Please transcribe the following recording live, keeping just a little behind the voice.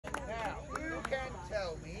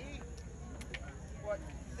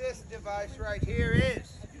device right here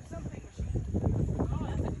is.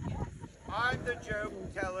 I'm the joke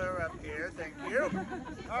teller up here, thank you.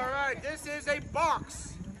 All right, this is a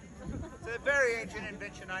box. It's a very ancient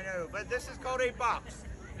invention, I know, but this is called a box.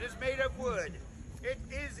 It is made of wood. It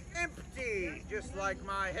is empty, just like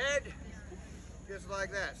my head, just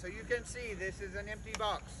like that. So you can see this is an empty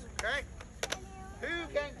box, okay? Who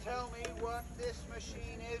can tell me what this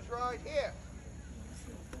machine is right here?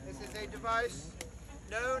 This is a device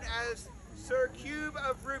known as Sir Cube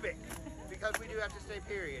of Rubik, because we do have to stay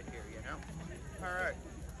period here, you know? All right,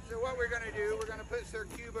 so what we're gonna do, we're gonna put Sir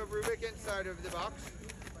Cube of Rubik inside of the box.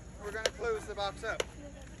 We're gonna close the box up.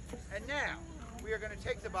 And now, we are gonna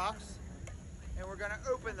take the box, and we're gonna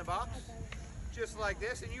open the box, just like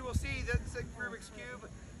this, and you will see that the Rubik's Cube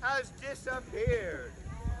has disappeared.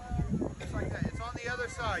 Just like that. It's on the other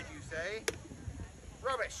side, you say?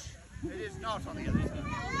 Rubbish. It is not on the other side.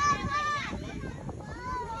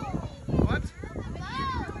 What?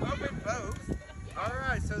 Open both. All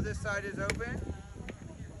right, so this side is open,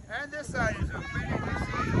 and this side is open, and you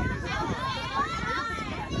see it is on.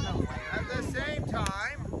 At the same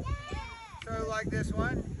time, so like this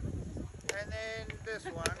one, and then this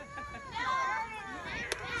one.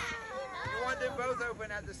 You want them both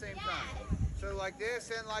open at the same time. So like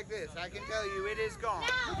this and like this. I can tell you it is gone.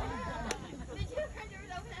 The two front doors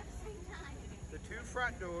open at the same time. The two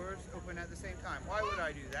front doors open at the same time. Why would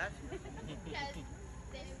I do that? Because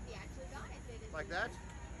then it would be actually gone if they didn't. Like that?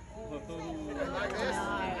 And like this,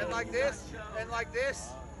 and like this, and like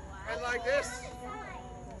this, and like this.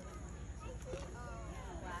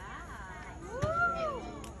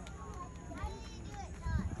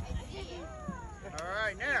 All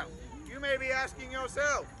right, now, you may be asking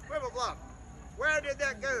yourself, Quibbble Block, where did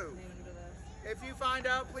that go? If you find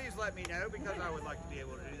out, please let me know, because I would like to be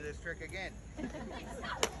able to do this trick again.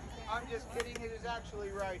 I'm just kidding, it is actually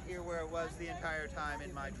right here where it was the entire time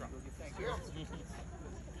in my trunk. Thank you.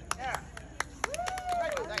 Yeah.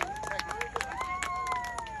 Thank you.